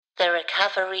The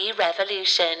Recovery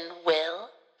Revolution will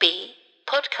be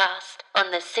podcast on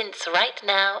the Since Right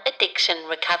Now Addiction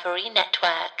Recovery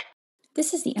Network.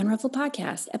 This is the Unruffled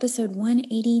Podcast, episode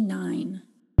 189.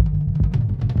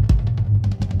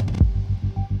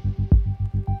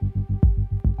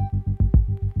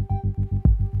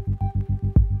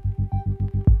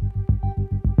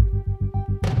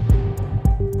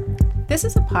 This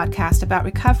is a podcast about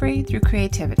recovery through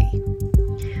creativity.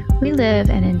 We live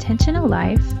an intentional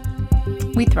life.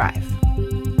 We thrive.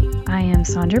 I am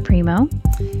Sondra Primo.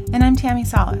 And I'm Tammi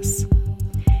Solace.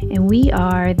 And we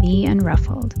are the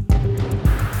Unruffled.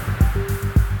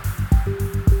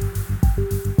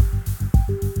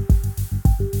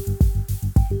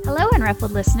 Hello,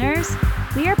 Unruffled listeners.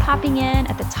 We are popping in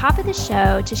at the top of the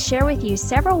show to share with you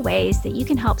several ways that you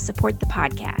can help support the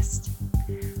podcast.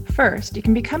 First, you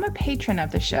can become a patron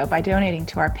of the show by donating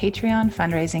to our Patreon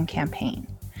fundraising campaign.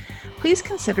 Please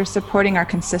consider supporting our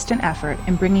consistent effort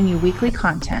in bringing you weekly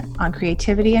content on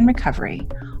creativity and recovery,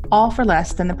 all for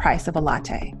less than the price of a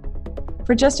latte.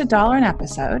 For just $1 an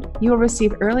episode, you will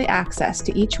receive early access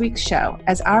to each week's show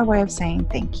as our way of saying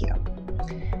thank you.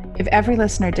 If every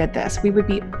listener did this, we would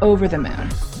be over the moon.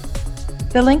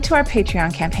 The link to our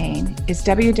Patreon campaign is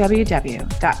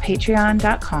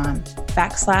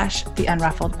www.patreon.com/The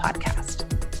Unruffled Podcast.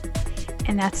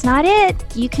 And that's not it.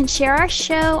 You can share our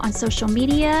show on social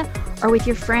media or with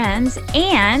your friends,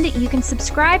 and you can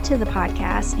subscribe to the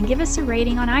podcast and give us a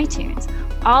rating on iTunes.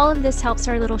 All of this helps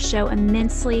our little show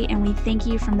immensely, and we thank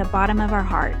you from the bottom of our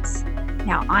hearts.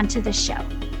 Now, on to the show.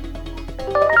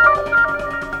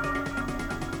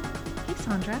 Hey,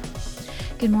 Sondra.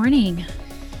 Good morning.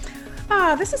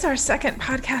 This is our second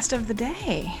podcast of the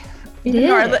day.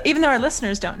 Even though our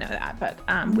listeners don't know that, but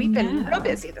we've been real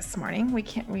busy this morning. We're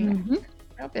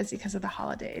real busy because of the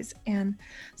holidays, and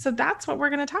so that's what we're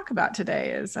going to talk about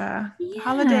today is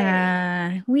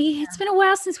holiday. It's been a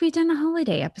while since we've done a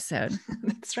holiday episode.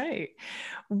 That's right.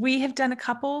 We have done a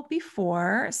couple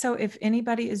before, so if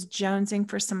anybody is jonesing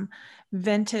for some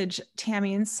vintage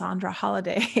Tammi and Sondra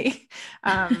holiday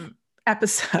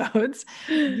episodes,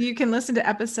 you can listen to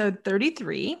episode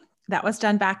 33. That was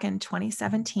done back in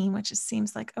 2017, which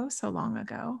seems like so long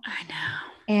ago. I know.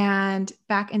 And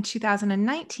back in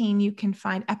 2019, you can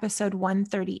find episode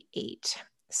 138.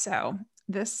 So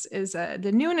this is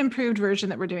the new and improved version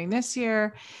that we're doing this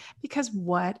year, because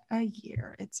what a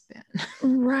year it's been.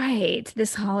 Right.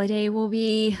 This holiday will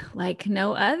be like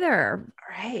no other.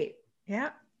 Right.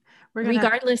 Yeah.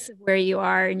 Regardless of where you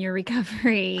are in your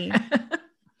recovery.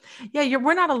 Yeah,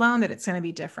 we're not alone that it's going to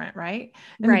be different, right?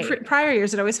 In the prior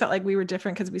years, it always felt like we were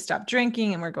different because we stopped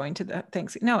drinking and we're going to the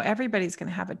things. No, everybody's going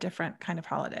to have a different kind of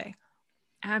holiday.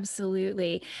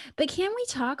 Absolutely. But can we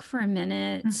talk for a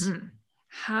minute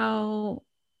how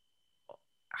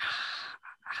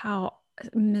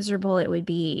miserable it would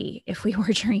be if we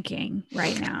were drinking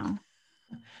right now?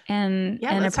 And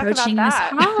approaching this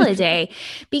holiday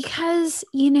because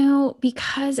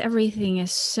everything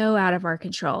is so out of our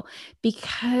control,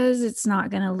 because it's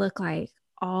not going to look like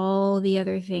all the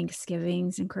other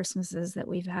Thanksgivings and Christmases that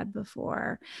we've had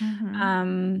before.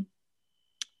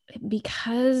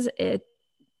 Because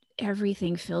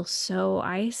everything feels so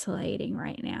isolating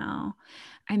right now.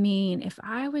 I mean, if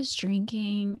I was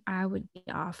drinking, I would be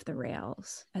off the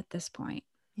rails at this point.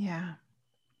 Yeah.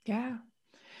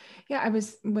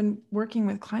 When working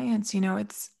with clients,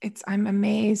 I'm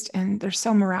amazed, and they're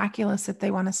so miraculous that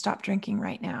they want to stop drinking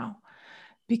right now,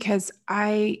 because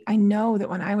I know that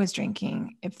when I was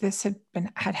drinking, if this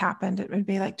had happened, it would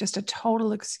be like just a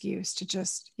total excuse to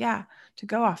to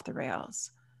go off the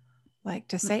rails, like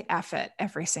to say F it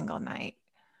every single night,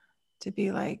 to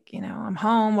be like, I'm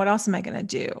home. What else am I going to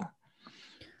do?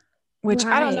 Which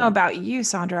I don't know about you,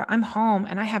 Sondra. I'm home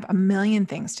and I have a million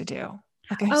things to do.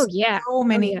 Like so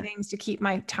many things to keep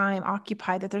my time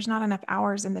occupied that there's not enough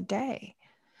hours in the day.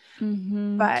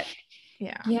 But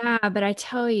but I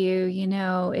tell you, I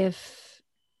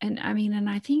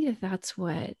think that's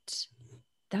why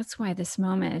this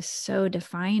moment is so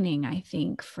defining, I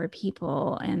think, for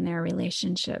people and their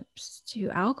relationships to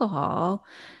alcohol.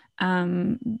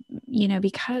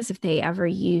 Because if they ever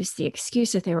use the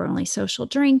excuse that they were only social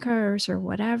drinkers or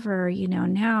whatever,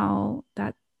 now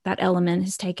that element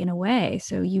is taken away.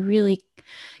 So you really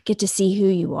get to see who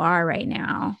you are right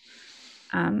now,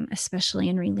 especially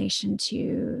in relation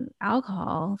to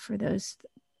alcohol, for those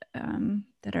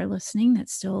that are listening that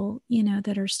still,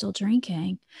 that are still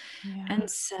drinking. Yeah.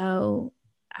 And so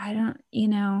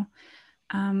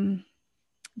the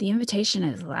invitation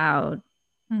is loud,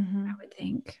 I would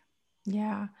think.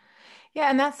 Yeah. Yeah.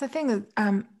 And that's the thing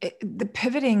that, the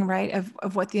pivoting, right,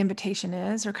 of what the invitation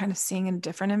is, or kind of seeing a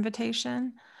different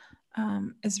invitation,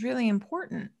 is really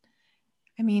important.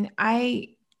 I mean,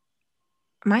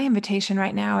 my invitation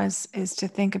right now is to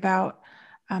think about,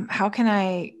 how can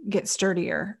I get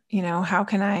sturdier? How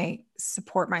can I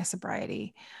support my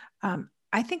sobriety?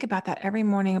 I think about that every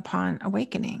morning upon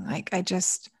awakening. Like I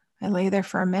lay there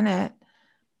for a minute,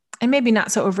 and maybe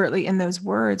not so overtly in those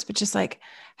words, but just like,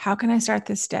 how can I start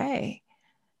this day?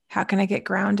 How can I get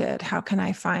grounded? How can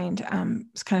I find, kind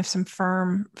of some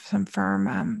firm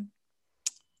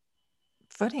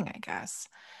footing, I guess.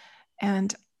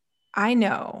 And I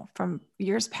know from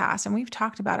years past, and we've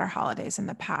talked about our holidays in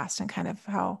the past and kind of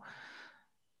how,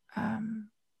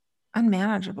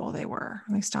 unmanageable they were,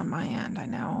 at least on my end, I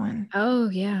know. Oh,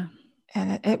 yeah.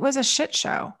 And it was a shit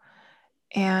show.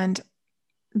 And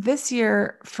this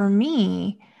year for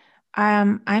me,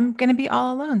 I'm going to be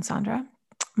all alone, Sondra.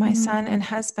 My son and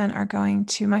husband are going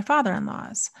to my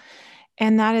father-in-law's.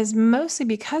 And that is mostly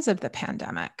because of the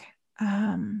pandemic.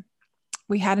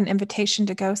 We had an invitation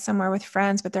to go somewhere with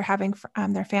friends, but they're having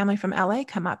their family from LA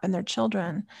come up and their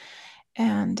children.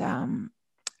 And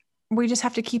we just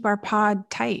have to keep our pod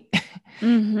tight.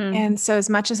 And so as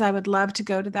much as I would love to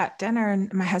go to that dinner,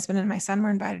 and my husband and my son were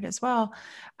invited as well,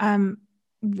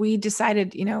 we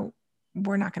decided,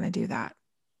 we're not going to do that.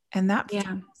 And that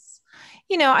feels,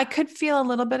 I could feel a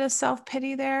little bit of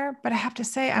self-pity there, but I have to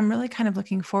say, I'm really kind of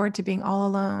looking forward to being all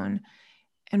alone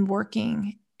and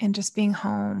working and just being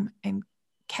home and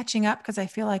catching up, because I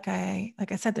feel like I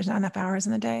said, there's not enough hours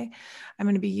in the day. I'm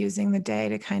going to be using the day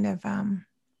to kind of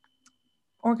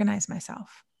organize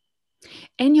myself.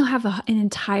 And you'll have an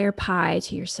entire pie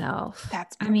to yourself.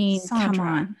 Sondra, come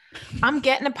on. I'm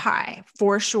getting a pie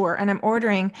for sure. And I'm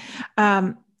ordering,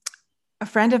 a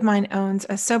friend of mine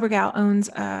a sober gal owns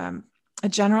a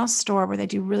general store where they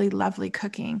do really lovely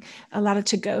cooking, a lot of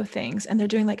to-go things. And they're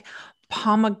doing like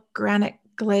pomegranate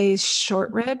glazed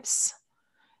short ribs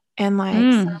and like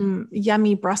some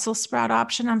yummy Brussels sprout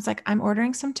option. I was like, I'm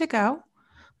ordering some to go.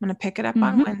 I'm going to pick it up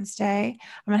on Wednesday.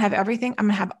 I'm going to have everything. I'm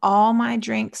going to have all my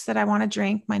drinks that I want to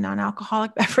drink, my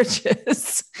non-alcoholic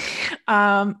beverages,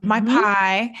 my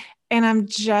pie, and I'm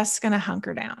just going to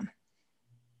hunker down.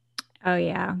 Oh,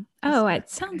 yeah. Oh, it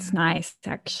sounds nice,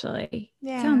 actually.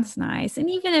 Yeah. Sounds nice. And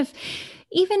even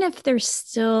if there's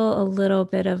still a little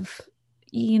bit of,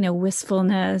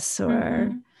 wistfulness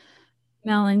or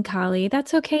melancholy,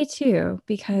 that's okay too,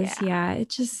 because it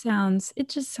just sounds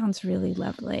really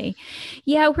lovely.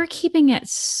 Yeah, we're keeping it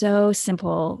so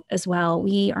simple as well.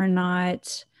 We are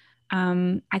not,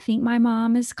 I think my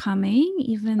mom is coming,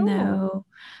 even though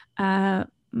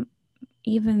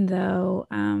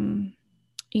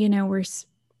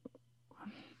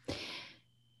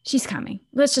she's coming.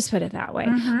 Let's just put it that way.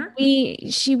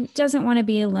 She doesn't want to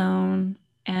be alone.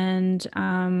 And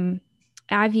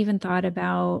I've even thought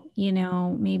about,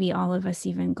 maybe all of us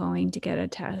even going to get a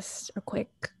quick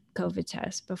COVID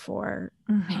test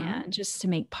beforehand, just to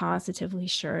make positively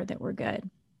sure that we're good.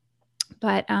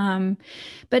 But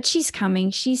she's coming.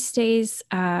 She stays,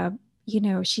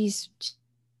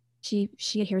 she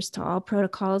adheres to all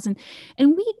protocols, and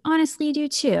we honestly do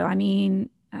too. I mean,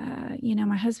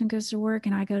 my husband goes to work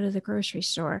and I go to the grocery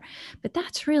store, but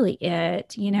that's really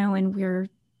it, and we're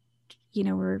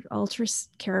ultra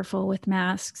careful with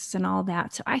masks and all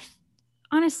that. So I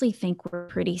honestly think we're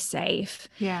pretty safe.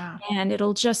 Yeah. And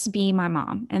it'll just be my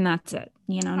mom, and that's it,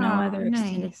 no other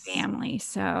extended family.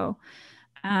 So,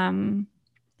 anyway,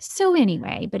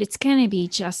 but it's going to be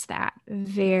just that,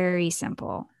 very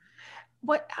simple.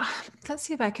 Let's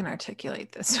see if I can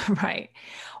articulate this right.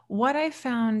 What I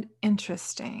found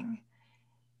interesting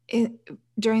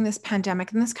during this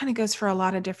pandemic, and this kind of goes for a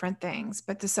lot of different things,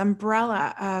 but this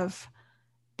umbrella of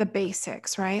the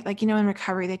basics, right? Like, in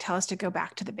recovery, they tell us to go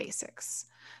back to the basics.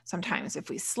 Sometimes if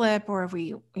we slip or if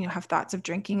we, have thoughts of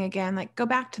drinking again, like go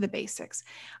back to the basics.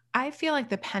 I feel like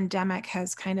the pandemic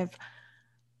has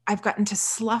I've gotten to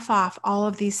slough off all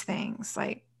of these things,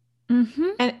 like,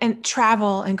 and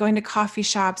travel and going to coffee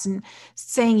shops and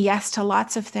saying yes to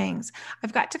lots of things.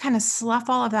 I've got to kind of slough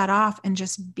all of that off and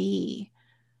just be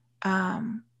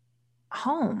home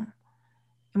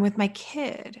and with my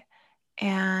kid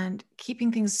and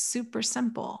keeping things super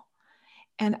simple.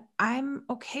 And I'm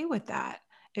okay with that.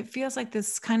 It feels like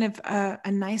this kind of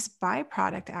a nice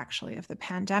byproduct, actually, of the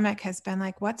pandemic has been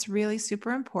like, what's really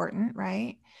super important,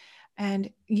 right?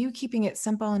 And you keeping it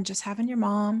simple and just having your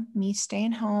mom, me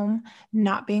staying home,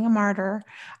 not being a martyr.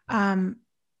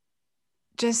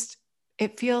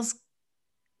 It feels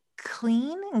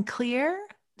clean and clear.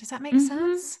 Does that make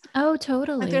sense? Oh,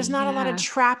 totally. Like there's not a lot of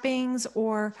trappings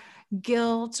or,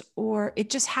 guilt, or it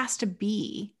just has to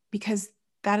be, because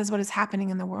that is what is happening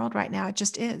in the world right now. It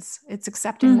just is. It's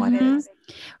accepting what is.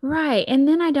 Right. And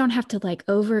then I don't have to like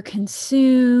over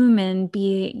consume and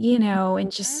be,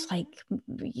 and just like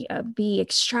be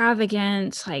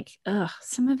extravagant. Like,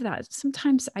 some of that,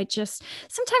 sometimes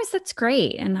that's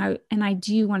great. And I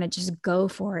do want to just go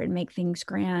for it and make things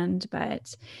grand.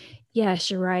 But yes,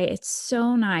 you're right. It's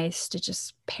so nice to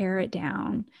just pare it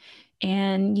down.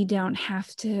 And you don't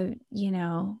have to,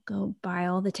 go buy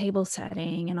all the table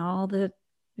setting and all the,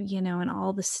 and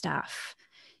all the stuff.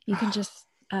 You can just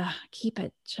keep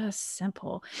it just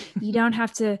simple. You don't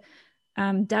have to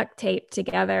duct tape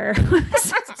together.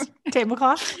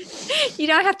 Tablecloth. You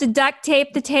don't have to duct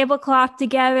tape the tablecloth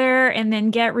together and then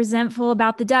get resentful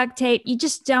about the duct tape. You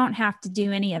just don't have to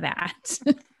do any of that.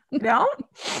 No?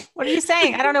 What are you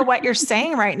saying? I don't know what you're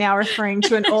saying right now, referring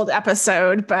to an old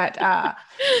episode, but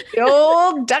the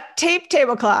old duct tape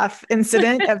tablecloth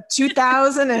incident of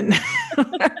 2008,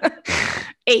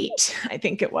 I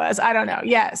think it was. I don't know.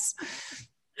 Yes.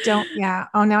 Yeah.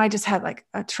 Oh, now I just had like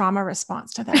a trauma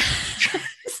response to that.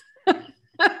 I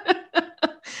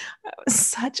was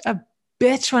such a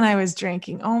bitch when I was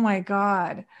drinking. Oh my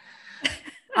God.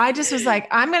 I just was like,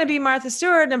 I'm going to be Martha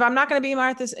Stewart, and I'm not going to be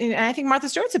Martha. And I think Martha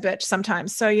Stewart's a bitch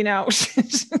sometimes. So, I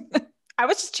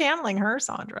was just channeling her,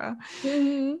 Sondra.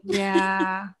 Mm-hmm.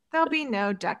 Yeah. There'll be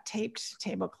no duct taped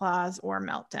tablecloths or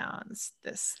meltdowns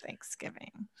this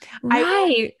Thanksgiving.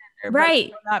 Right.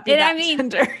 Right.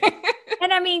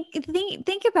 And I mean,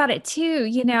 think about it too,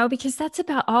 because that's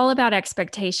all about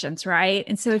expectations, right?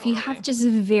 And so if you have just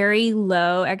very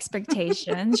low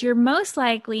expectations, you're most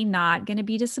likely not going to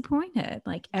be disappointed.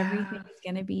 Like everything's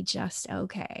going to be just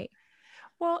okay.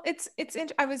 Well,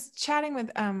 I was chatting with,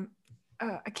 I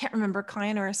can't remember,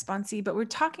 client or a sponsee, but we're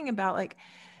talking about like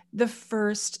the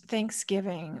first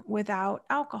Thanksgiving without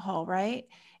alcohol, right?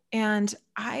 And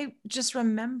I just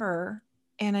remember,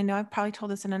 and I know I've probably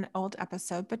told this in an old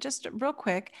episode, but just real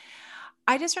quick,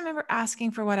 I just remember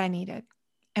asking for what I needed.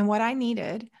 And what I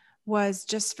needed was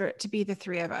just for it to be the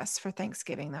three of us for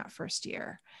Thanksgiving that first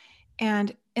year.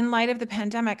 And in light of the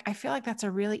pandemic, I feel like that's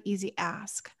a really easy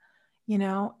ask,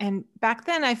 and back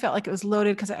then I felt like it was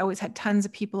loaded because I always had tons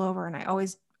of people over, and I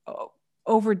always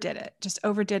overdid it, just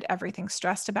overdid everything,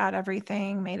 stressed about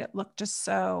everything, made it look just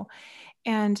so.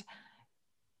 And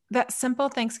that simple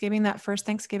Thanksgiving, that first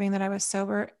Thanksgiving that I was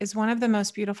sober, is one of the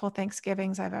most beautiful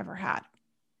Thanksgivings I've ever had.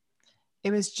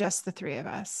 It was just the three of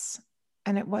us,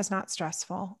 and it was not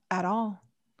stressful at all.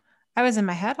 I was in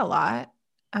my head a lot,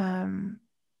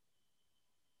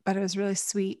 but it was really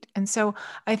sweet. And so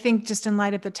I think just in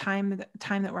light of the time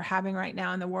that we're having right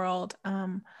now in the world,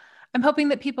 I'm hoping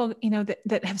that people,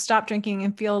 that have stopped drinking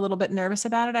and feel a little bit nervous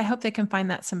about it, I hope they can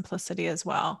find that simplicity as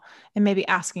well, and maybe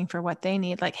asking for what they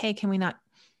need. Like, hey, can we not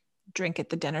drink at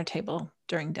the dinner table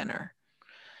during dinner?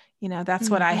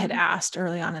 That's what I had asked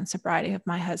early on in sobriety of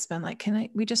my husband. Like,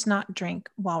 we just not drink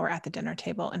while we're at the dinner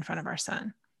table in front of our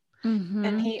son? Mm-hmm.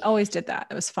 And he always did that.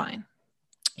 It was fine.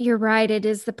 You're right. It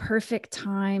is the perfect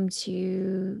time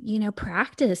to,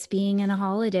 practice being in a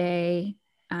holiday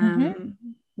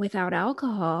without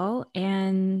alcohol.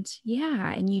 And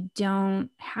you don't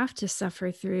have to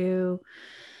suffer through,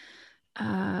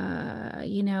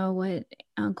 what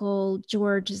Uncle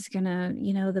George is gonna,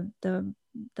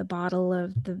 the bottle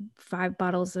of the 5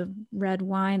 bottles of red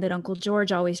wine that Uncle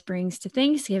George always brings to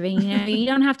Thanksgiving. You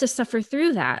don't have to suffer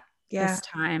through that this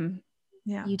time.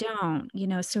 Yeah. You don't,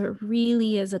 so it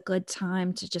really is a good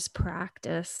time to just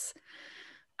practice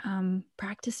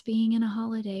being in a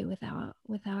holiday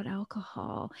without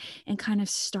alcohol, and kind of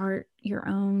start your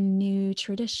own new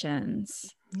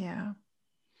traditions. Yeah.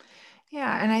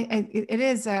 Yeah. And it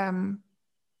is,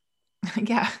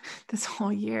 this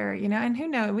whole year, and who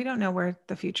knows, we don't know where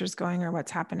the future is going or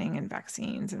what's happening in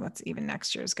vaccines and what's even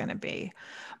next year is going to be.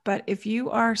 But if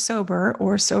you are sober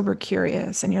or sober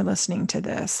curious and you're listening to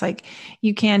this, like,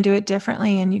 you can do it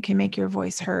differently, and you can make your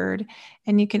voice heard,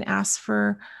 and you can ask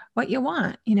for what you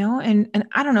want, and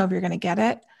I don't know if you're going to get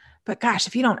it, but gosh,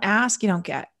 if you don't ask, you don't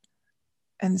get.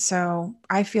 And so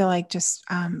I feel like just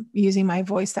using my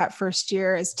voice that first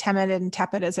year, as timid and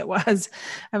tepid as it was,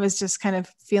 I was just kind of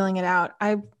feeling it out.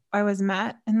 I was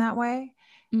met in that way,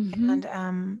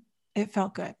 and it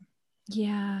felt good.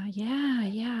 Yeah.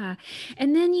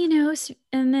 And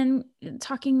then,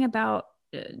 talking about,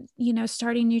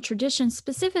 starting new traditions,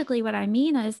 specifically what I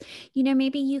mean is,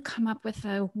 maybe you come up with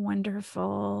a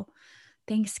wonderful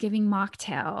Thanksgiving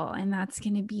mocktail, and that's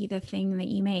going to be the thing that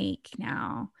you make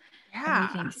now. Every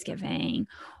Thanksgiving.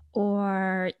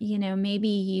 Or, maybe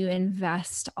you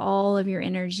invest all of your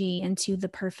energy into the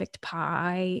perfect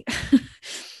pie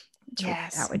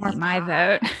Yes, that would more be my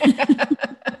pie. vote.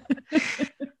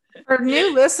 For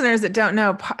new listeners that don't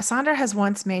know, Sondra has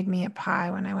once made me a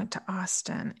pie when I went to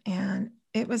Austin, and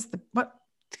it was what's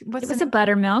It was the a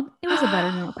buttermilk. It was a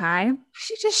buttermilk pie.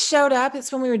 She just showed up.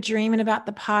 It's when we were dreaming about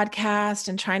the podcast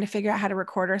and trying to figure out how to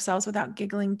record ourselves without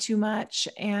giggling too much.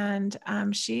 And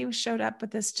she showed up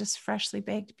with this just freshly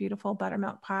baked, beautiful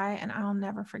buttermilk pie, and I'll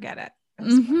never forget it. It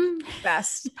was one of the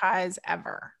best pies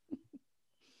ever.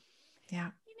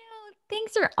 Yeah.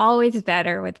 Things are always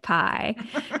better with pie.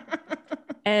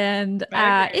 And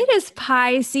it is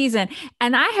pie season.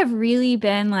 And I have really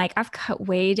been like, I've cut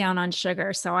way down on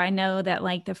sugar. So I know that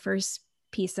like the first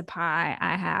piece of pie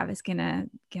I have is gonna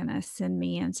send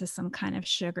me into some kind of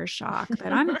sugar shock.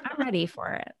 But I'm ready for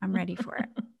it. I'm ready for it.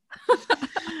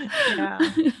 Yeah.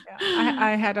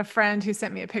 I had a friend who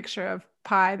sent me a picture of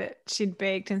pie that she'd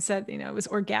baked and said, it was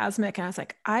orgasmic. And I was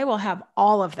like, I will have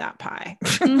all of that pie.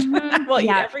 I will eat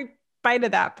every bite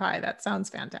of that pie. That sounds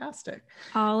fantastic.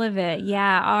 All of it.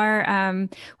 Yeah. Our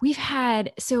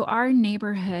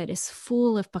neighborhood is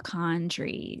full of pecan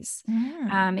trees.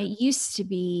 It used to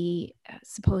be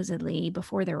supposedly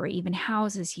before there were even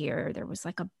houses here, there was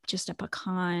like just a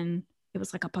pecan. It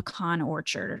was like a pecan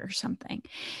orchard or something.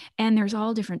 And there's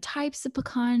all different types of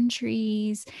pecan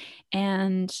trees,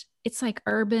 and it's like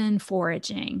urban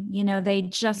foraging. They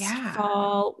just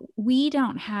fall. We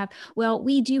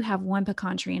do have one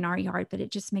pecan tree in our yard, but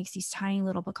it just makes these tiny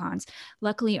little pecans.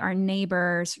 Luckily, our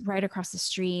neighbors right across the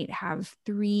street have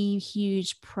 3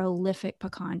 huge prolific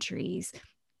pecan trees,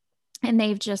 and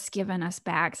they've just given us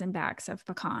bags and bags of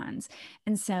pecans.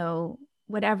 And so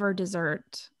whatever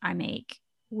dessert I make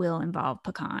will involve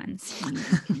pecans.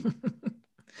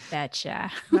 Betcha.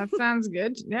 That sounds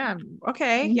good. Yeah.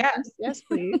 Okay. Yes,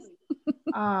 please.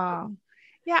 Yeah,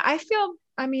 I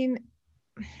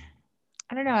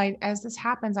don't know. As this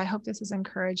happens, I hope this is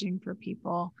encouraging for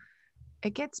people.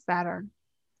 It gets better.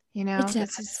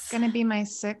 This is going to be my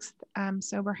 6th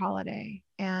sober holiday,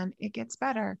 and it gets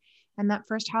better. And that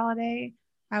first holiday,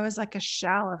 I was like a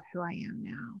shell of who I am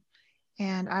now.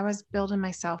 And I was building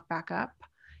myself back up.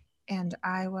 And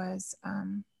I was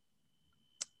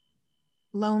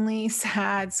lonely,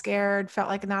 sad, scared, felt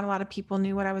like not a lot of people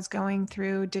knew what I was going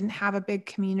through, didn't have a big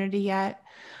community yet.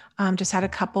 Just had a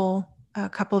couple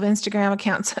of Instagram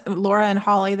accounts, Laura and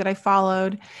Holly, that I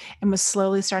followed, and was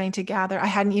slowly starting to gather. I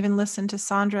hadn't even listened to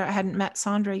Sondra. I hadn't met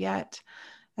Sondra yet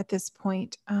at this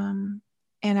point. And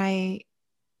it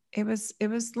was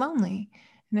lonely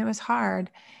and it was hard.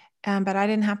 But I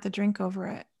didn't have to drink over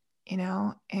it.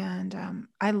 And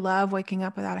I love waking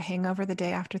up without a hangover the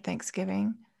day after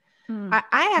Thanksgiving.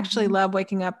 I actually love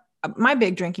waking up. My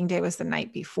big drinking day was the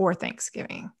night before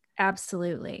Thanksgiving.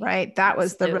 Absolutely. Right. That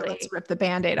was let's rip the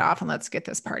Band-Aid off and let's get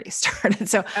this party started.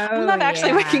 So I love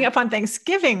actually waking up on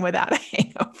Thanksgiving without a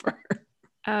hangover.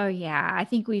 Oh yeah. I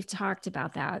think we've talked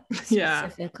about that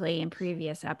specifically in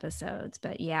previous episodes,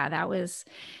 but yeah, that was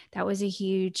a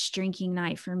huge drinking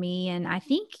night for me. And I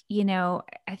think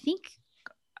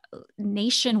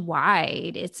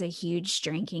nationwide, it's a huge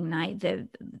drinking night. The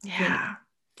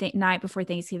night before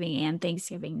Thanksgiving and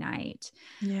Thanksgiving night.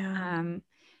 Yeah.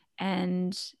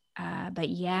 But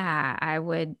yeah, I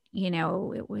would,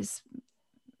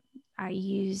 I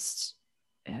used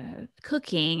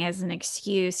cooking as an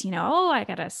excuse, I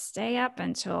gotta stay up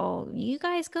until you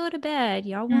guys go to bed.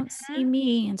 Y'all won't see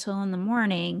me until in the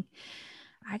morning.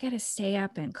 I gotta stay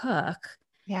up and cook.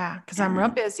 Yeah, because I'm real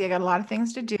busy. I got a lot of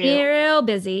things to do. Real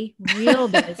busy.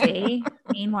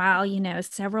 Meanwhile,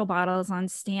 several bottles on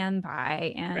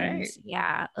standby. And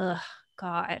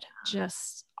God,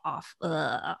 just off.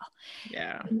 Ugh.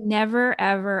 Yeah. Never,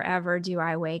 ever, ever do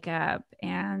I wake up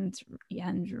and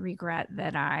regret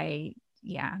that I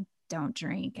don't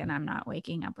drink and I'm not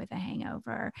waking up with a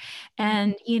hangover.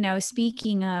 And,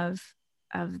 speaking of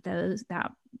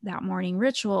that morning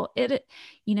ritual,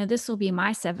 this will be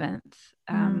my 7th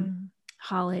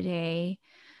holiday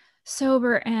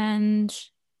sober, and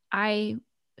I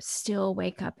still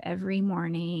wake up every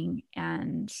morning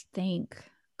and thank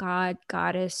God,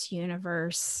 Goddess,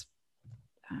 universe,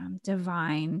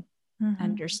 divine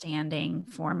understanding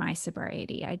for my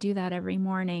sobriety. I do that every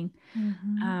morning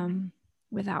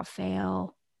without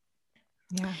fail.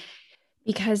 Yeah,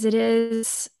 because it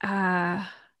is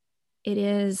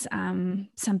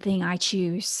something I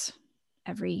choose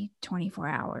every 24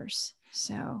 hours.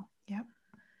 So, yep.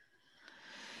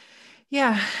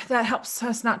 Yeah, that helps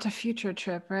us not to future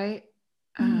trip, right?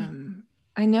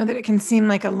 I know that it can seem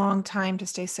like a long time to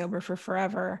stay sober for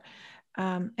forever.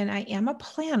 And I am a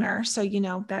planner. So,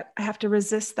 that I have to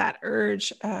resist that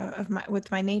urge with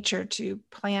my nature to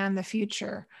plan the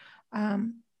future.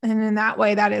 And in that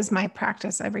way, that is my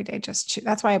practice every day.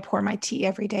 That's why I pour my tea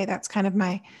every day. That's kind of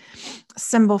my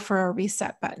symbol for a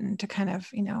reset button to kind of,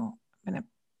 I'm going to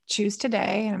choose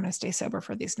today and I'm going to stay sober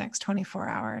for these next 24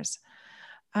 hours.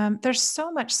 There's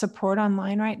so much support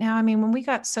online right now. I mean, when we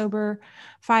got sober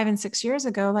 5 and 6 years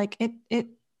ago, like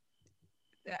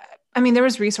there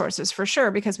was resources for sure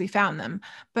because we found them,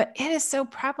 but it is so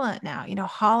prevalent now.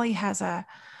 Holly has a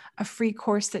free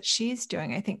course that she's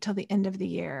doing, I think, till the end of the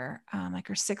year, like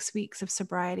her 6 weeks of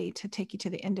sobriety to take you to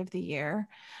the end of the year.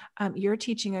 You're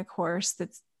teaching a course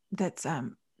that's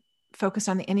focused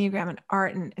on the Enneagram and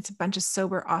art, and it's a bunch of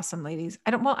sober, awesome ladies.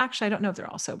 I don't know if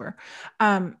they're all sober,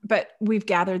 but we've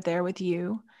gathered there with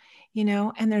you,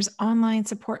 and there's online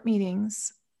support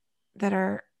meetings that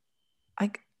are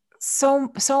like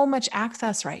so much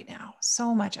access right now,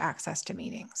 so much access to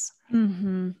meetings.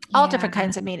 Mm-hmm. All different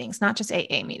kinds of meetings, not just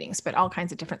AA meetings, but all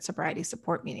kinds of different sobriety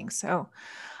support meetings. So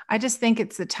I just think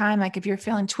it's the time, like if you're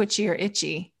feeling twitchy or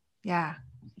itchy,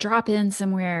 drop in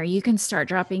somewhere. You can start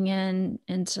dropping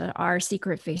into our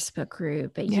secret Facebook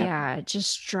group, but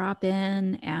just drop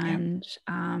in and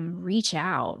reach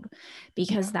out,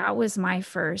 because that was my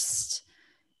first,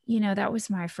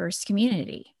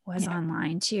 community was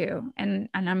online too. And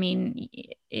I mean,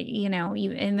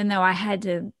 even though I had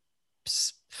to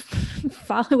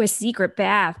follow a secret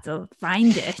path to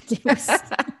find it,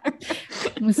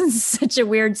 it was in such a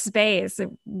weird space. It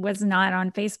was not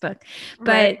on Facebook,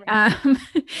 but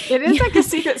it is like a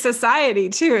secret society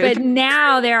too. But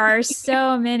now there are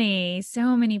so many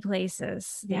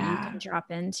places that you can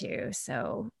drop into.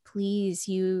 So please,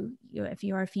 if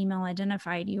you are female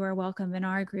identified, you are welcome in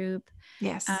our group.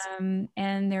 Yes.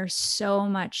 And there's so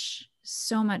much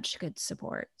good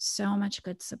support,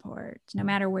 no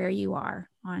matter where you are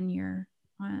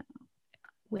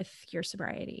with your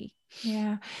sobriety.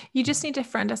 Yeah. You just need to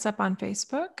friend us up on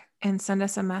Facebook and send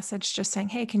us a message just saying,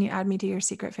 hey, can you add me to your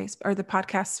secret Facebook or the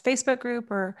podcast Facebook group?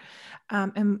 Or,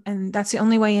 and that's the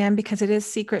only way in, because it is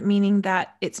secret, meaning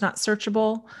that it's not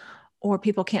searchable or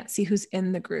people can't see who's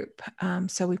in the group.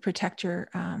 So we protect your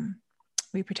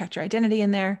identity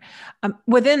in there.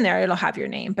 Within there, it'll have your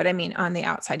name, but I mean, on the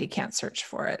outside, you can't search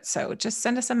for it. So just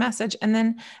send us a message. And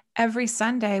then every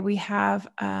Sunday we have,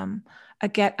 a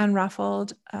Get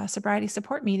Unruffled sobriety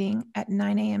support meeting at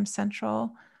 9 a.m.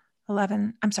 Central,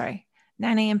 9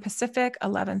 a.m. Pacific,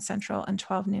 11 Central, and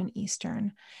 12 noon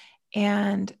Eastern.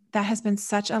 And that has been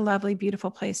such a lovely, beautiful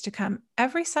place to come.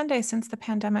 Every Sunday since the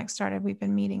pandemic started, we've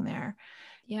been meeting there.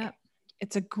 Yep.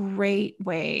 It's a great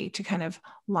way to kind of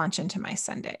launch into my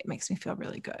Sunday. It makes me feel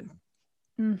really good.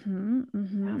 Mm-hmm,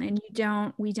 mm-hmm. And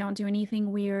we don't do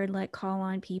anything weird, like call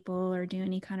on people or do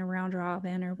any kind of round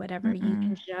robin or whatever. Mm-mm. You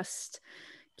can just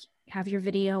have your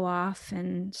video off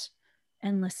and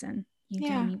listen. You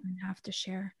don't even have to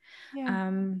share.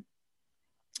 I'm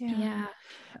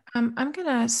going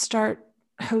to start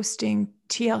hosting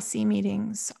TLC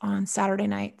meetings on Saturday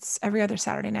nights. Every other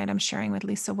Saturday night, I'm sharing with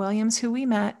Lisa Williams, who we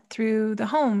met through the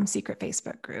Home secret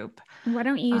Facebook group. Why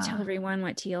don't you tell everyone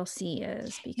what TLC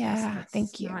is? Because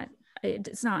thank you.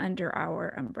 It's not under our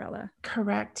umbrella.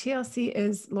 Correct. TLC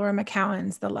is Laura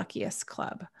McCowan's The Luckiest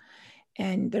Club.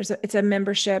 And it's a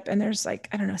membership, and there's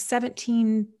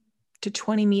 17 to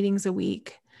 20 meetings a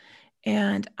week.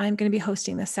 And I'm going to be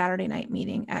hosting the Saturday night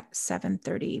meeting at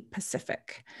 7:30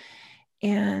 Pacific.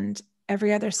 And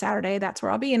every other Saturday, that's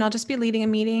where I'll be. And I'll just be leading a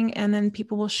meeting, and then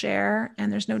people will share,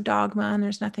 and there's no dogma, and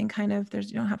there's nothing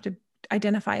you don't have to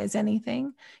identify as anything.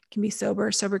 You can be sober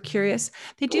curious.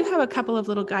 They do have a couple of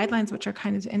little guidelines, which are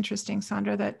kind of interesting,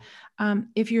 Sondra, that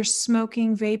if you're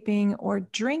smoking, vaping, or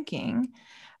drinking,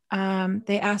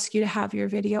 they ask you to have your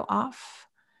video off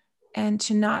and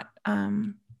to not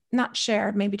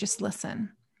share, maybe just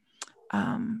listen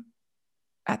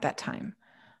at that time.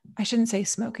 I shouldn't say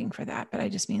smoking for that, but I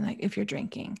just mean like if you're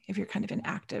drinking, if you're kind of in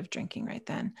active drinking right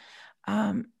then.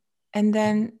 And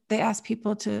then they ask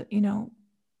people to,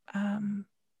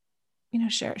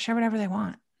 share whatever they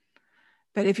want.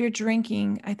 But if you're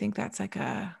drinking, I think that's like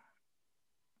I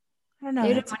don't know.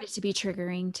 They don't want it to be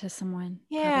triggering to someone.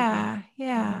 Yeah.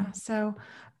 So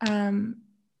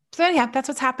anyhow, that's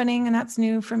what's happening, and that's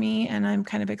new for me, and I'm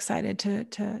kind of excited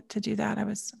to do that. I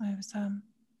was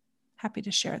happy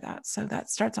to share that. So that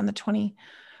starts on the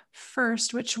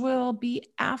 21st, which will be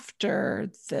after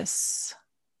this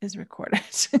is recorded.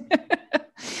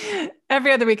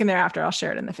 Every other weekend thereafter, I'll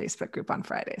share it in the Facebook group on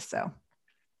Fridays. So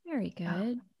very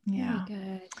good. Yeah. Very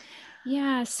good.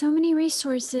 Yeah. So many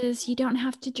resources. You don't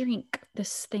have to drink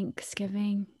this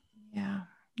Thanksgiving. Yeah.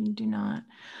 you do not.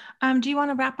 Do you want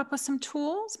to wrap up with some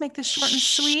tools? Make this short and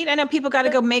sweet. I know people got to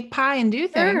go make pie and do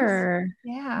things. Sure.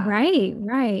 Yeah.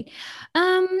 Right.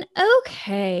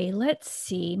 Okay, let's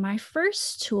see. My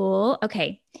first tool.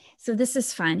 Okay, so this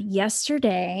is fun.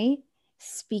 Yesterday,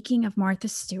 speaking of Martha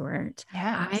Stewart,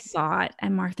 I bought a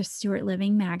Martha Stewart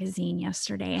Living magazine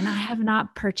yesterday, and I have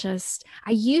not purchased.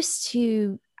 I used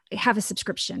to have a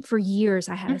subscription for years.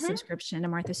 I had a subscription to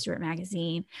Martha Stewart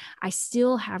magazine. I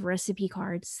still have recipe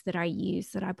cards that I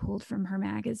use that I pulled from her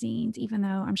magazines, even though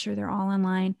I'm sure they're all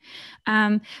online.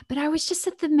 But I was just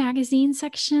at the magazine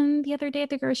section the other day at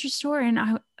the grocery store,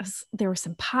 and there were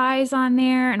some pies on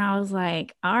there, and I was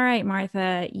like, all right,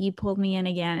 Martha, you pulled me in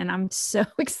again. And I'm so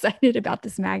excited about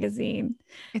this magazine.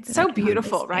 It's so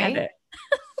beautiful, right?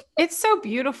 It's so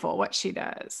beautiful what she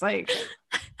does. Like,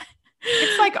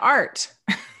 it's like art.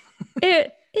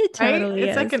 It totally right?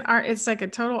 It's is. like an art. It's like a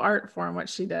total art form, what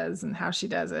she does and how she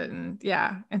does it. And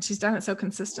and she's done it so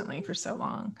consistently for so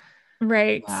long.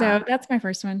 Right. Wow. So that's my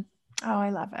first one. Oh, I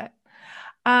love it.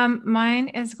 Mine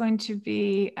is going to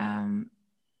be,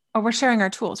 we're sharing our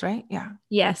tools, right? Yeah.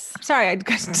 Yes. I'm sorry. I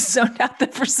just zoned out there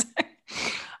for a second.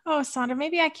 Oh, Sondra,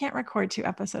 maybe I can't record 2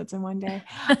 episodes in one day.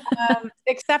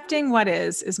 Accepting what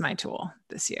is my tool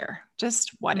this year.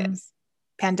 Just what is.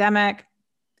 Pandemic,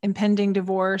 impending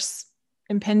divorce,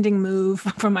 impending move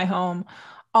from my home,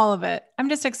 all of it. I'm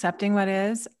just accepting what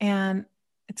is, and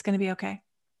it's going to be okay.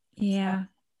 Yeah. So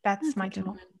that's my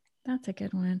tool. That's a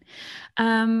good one.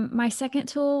 My second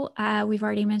tool, we've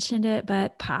already mentioned it,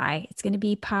 but pie. It's going to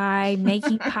be pie,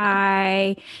 making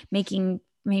pie, making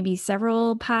maybe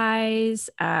several pies,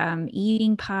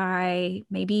 eating pie,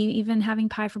 maybe even having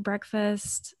pie for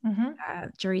breakfast.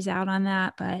 Jury's out on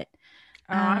that, but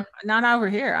not over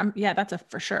here. That's a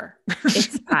for sure.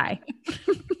 It's pie.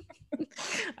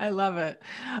 I love it.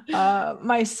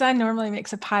 My son normally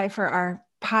makes a pie for our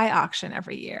pie auction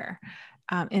every year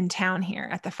in town here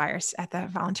at the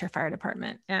volunteer fire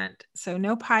department. And so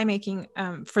no pie making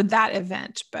for that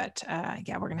event, but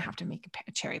we're going to have to make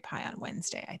a cherry pie on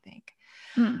Wednesday, I think.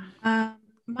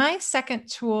 My second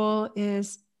tool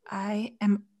is I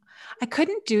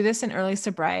couldn't do this in early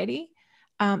sobriety,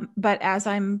 but as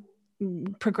I'm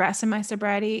progress in my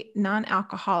sobriety,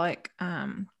 non-alcoholic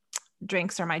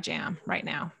drinks are my jam right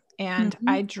now. And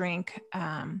I drink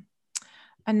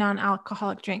a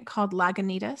non-alcoholic drink called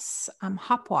Lagunitas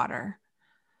hop water.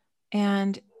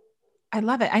 And I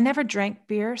love it. I never drank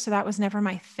beer, so that was never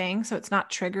my thing. So it's not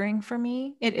triggering for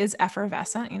me. It is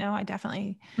effervescent. I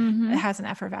definitely, it has an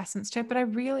effervescence to it, but I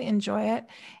really enjoy it.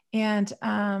 And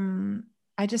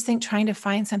I just think trying to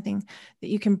find something that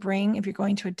you can bring if you're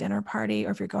going to a dinner party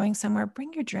or if you're going somewhere,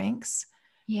 bring your drinks.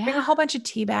 Yeah. Bring a whole bunch of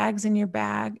tea bags in your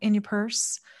bag, in your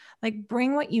purse. Like,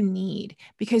 bring what you need,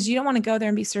 because you don't want to go there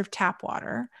and be served tap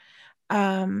water.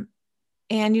 And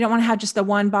you don't want to have just the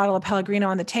one bottle of Pellegrino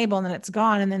on the table and then it's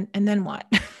gone. And then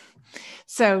what?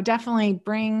 So definitely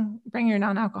bring your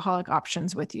non-alcoholic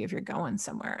options with you if you're going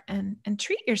somewhere, and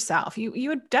treat yourself. You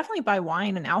would definitely buy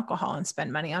wine and alcohol and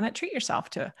spend money on it. Treat yourself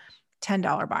to a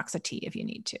 $10 box of tea if you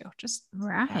need to. Just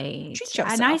treat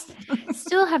yourself. And I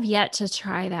still have yet to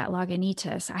try that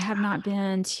Lagunitas. I have not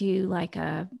been to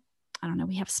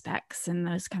we have Specs and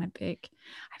those kind of big.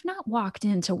 I've not walked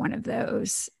into one of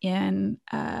those in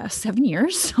 7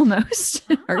 years almost,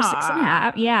 or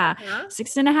 6.5. Yeah,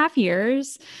 6.5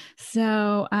 years.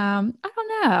 So I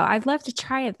don't know. I'd love to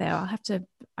try it though. I'll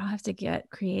have to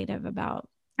get creative about.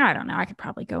 I don't know. I could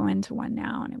probably go into one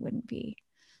now, and it wouldn't be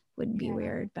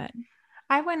weird. But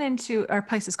I went into our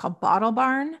place is called Bottle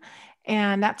Barn,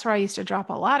 and that's where I used to drop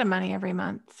a lot of money every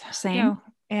month. Same.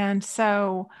 And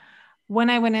so when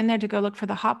I went in there to go look for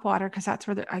the hop water, because that's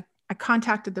where I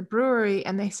contacted the brewery,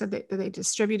 and they said that they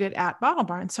distribute it at Bottle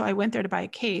Barn. So I went there to buy a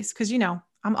case, because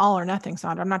I'm all or nothing,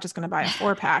 Sondra. I'm not just going to buy a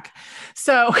 4-pack.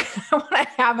 So I want to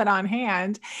have it on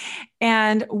hand.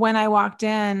 And when I walked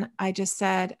in, I just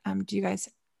said, do you guys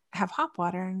have hop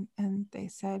water? And they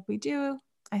said, we do.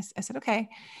 I said, okay.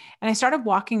 And I started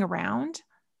walking around.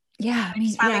 Yeah.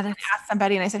 I asked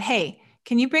somebody, and I said, hey,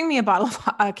 can you bring me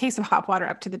a case of hop water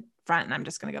up to the front? And I'm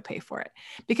just going to go pay for it,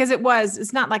 because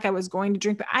it's not like I was going to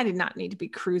drink, but I did not need to be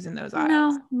cruising those aisles.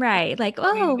 No, right. Like,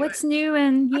 what's new?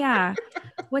 And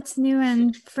what's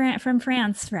new from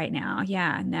France right now?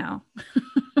 Yeah, no.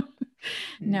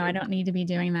 No, I don't need to be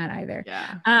doing that either.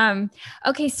 Yeah.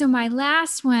 Okay. So my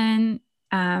last one,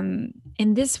 and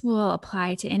this will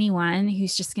apply to anyone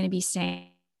who's just going to be staying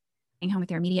home with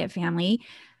their immediate family.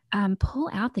 Pull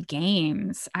out the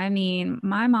games. I mean,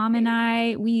 my mom and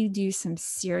I, we do some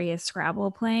serious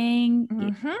Scrabble playing.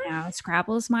 Mm-hmm. You know,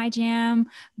 Scrabble's my jam,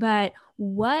 but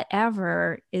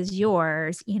whatever is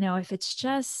yours, you know, if it's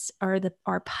just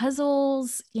our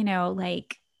puzzles, you know,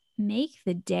 like make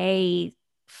the day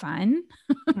fun.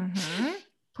 Mm-hmm.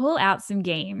 Pull out some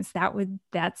games.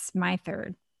 That's my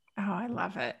third. Oh, I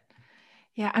love it.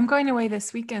 Yeah, I'm going away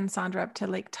this weekend, Sondra, up to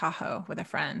Lake Tahoe with a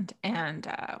friend, and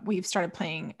we've started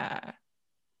playing.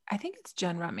 I think it's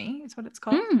Gin Rummy, is what it's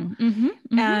called. And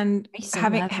I used to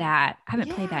love that. I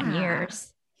haven't played that in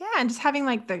years. Yeah, and just having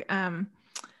like the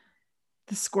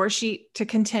score sheet to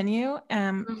continue.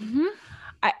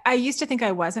 I used to think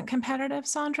I wasn't competitive,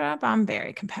 Sondra, but I'm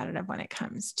very competitive when it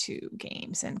comes to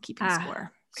games and keeping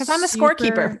score. Because I'm a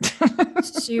scorekeeper.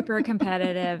 Super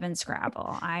competitive in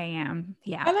Scrabble. I am.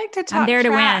 Yeah. I like to talk I'm there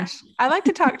trash. to win. I like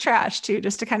to talk trash too,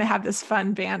 just to kind of have this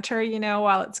fun banter, you know,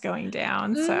 while it's going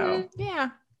down. So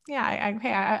yeah.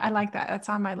 I like that. That's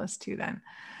on my list too then.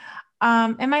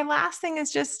 And my last thing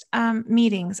is just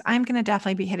meetings. I'm going to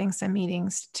definitely be hitting some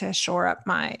meetings to shore up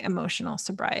my emotional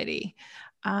sobriety.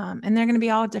 And they're going to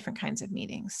be all different kinds of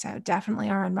meetings. So definitely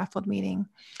our Unruffled meeting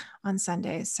on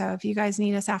Sundays. So if you guys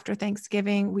need us after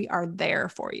Thanksgiving, we are there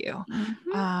for you.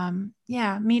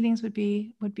 Meetings would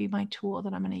be my tool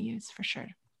that I'm going to use for sure.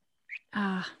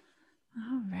 All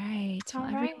right. Well,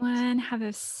 everyone have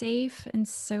a safe and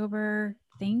sober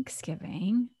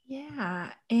Thanksgiving.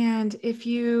 Yeah. And if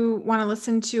you want to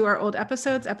listen to our old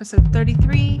episodes, episode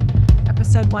 33,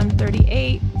 episode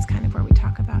 138, it's kind of where we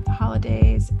talk about the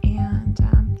holidays. And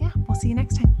we'll see you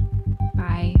next time.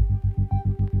 Bye.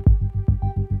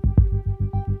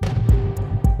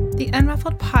 The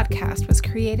Unruffled podcast was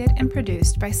created and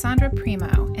produced by Sondra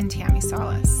Primo and Tammi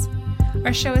Solis.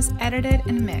 Our show is edited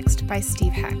and mixed by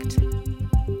Steve Hecht.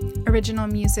 Original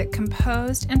music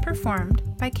composed and performed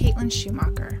by Caitlin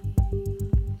Schumacher.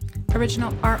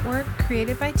 Original artwork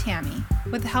created by Tammi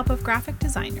with the help of graphic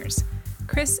designers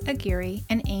Chris Aguirre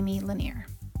and Amy Lanier.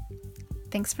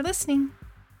 Thanks for listening.